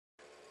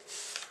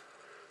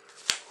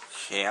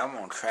Okay, I'm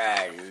gonna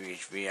try to do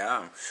this video.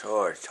 I'm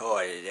sort of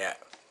tired of that.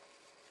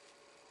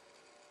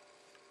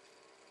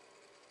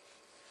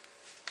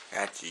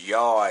 Got the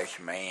yards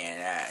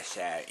man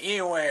outside.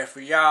 Anyway, for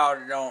y'all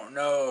that don't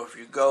know, if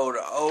you go to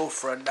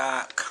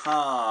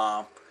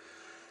Oprahs.com,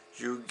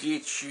 you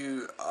get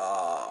you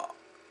a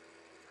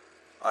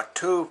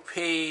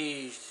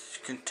 2-piece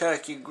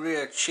Kentucky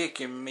grilled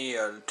chicken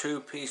meal. The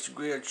 2-piece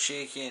grilled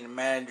chicken, the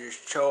manager's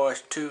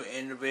choice, 2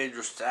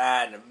 individual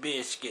sides of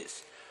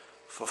biscuits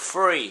for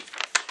free.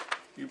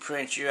 You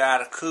print you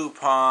out a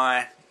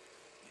coupon,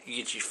 you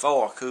get you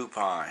 4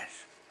 coupons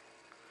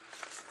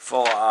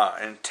for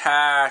an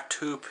entire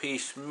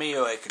 2-piece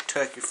meal at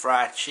Kentucky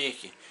Fried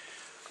Chicken.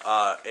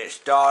 It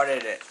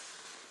started at,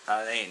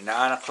 I think,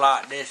 9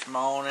 o'clock this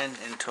morning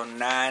until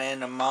 9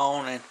 in the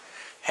morning.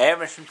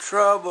 Having some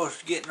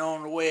troubles getting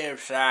on the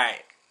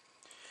website.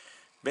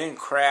 Been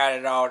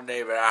crowded all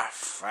day, but I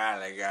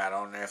finally got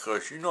on there.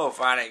 Because, you know, if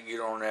I didn't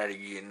get on there to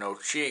get no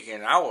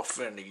chicken, I was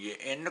finna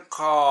get in the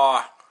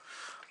car,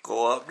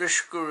 go up the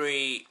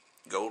street,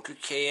 go to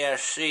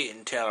KFC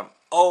and tell them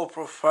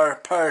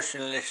Oprah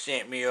personally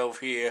sent me over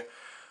here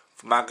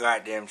for my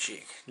goddamn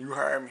chicken. You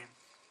heard me?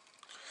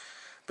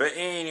 But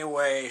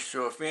anyway,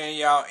 so if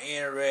any of y'all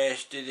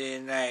interested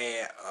in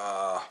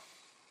that,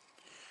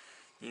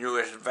 you know,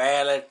 it's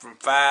valid from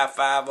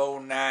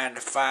 5509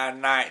 to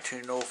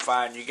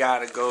 51905, and you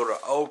gotta go to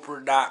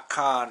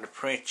Oprah.com to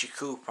print your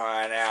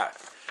coupon out.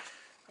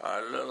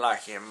 It look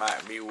like it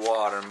might be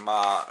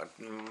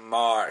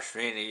watermarked for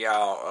any of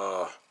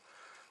y'all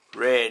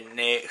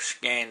redneck,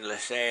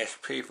 scandalous ass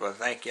people. I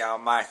think y'all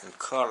might can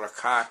color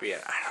copy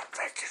it. I don't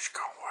think it's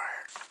gonna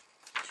work.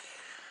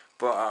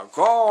 But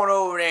go on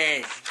over there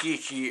and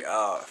get you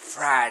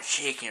fried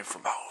chicken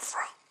from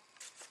Oprah.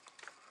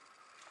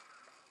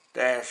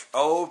 That's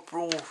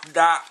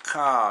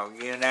Oprah.com,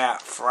 getting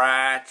out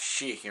fried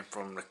chicken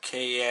from the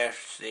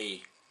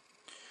KFC.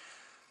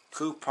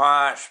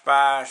 Coupon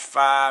expires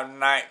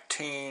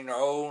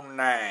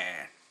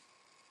 5/19/09.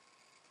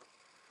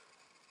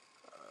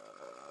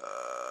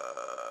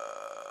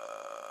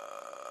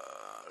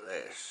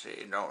 Let's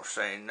see, don't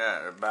say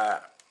nothing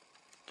about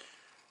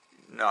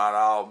not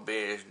all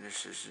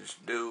businesses is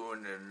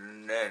doing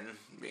nothing.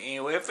 But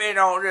anyway, if they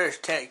don't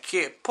just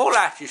pull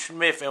out your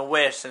Smith &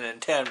 Wesson and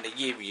tell them to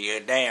give you a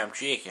damn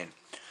chicken.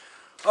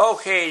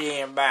 Okay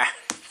then, bye.